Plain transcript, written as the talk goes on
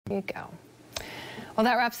There you go. Well,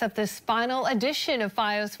 that wraps up this final edition of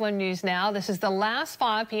FiOS1 News Now. This is the last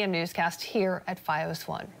 5 p.m. newscast here at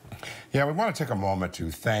FiOS1. Yeah, we want to take a moment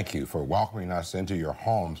to thank you for welcoming us into your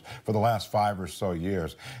homes for the last 5 or so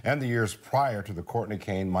years and the years prior to the Courtney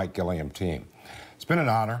Kane, Mike Gilliam team. It's been an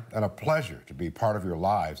honor and a pleasure to be part of your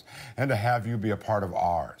lives and to have you be a part of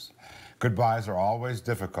ours. Goodbyes are always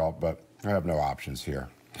difficult, but we have no options here.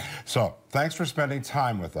 So, thanks for spending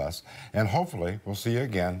time with us, and hopefully we'll see you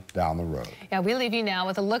again down the road. Yeah, we leave you now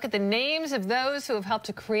with a look at the names of those who have helped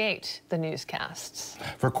to create the newscasts.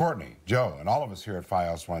 For Courtney, Joe, and all of us here at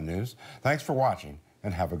FiOS1 News, thanks for watching,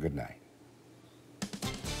 and have a good night.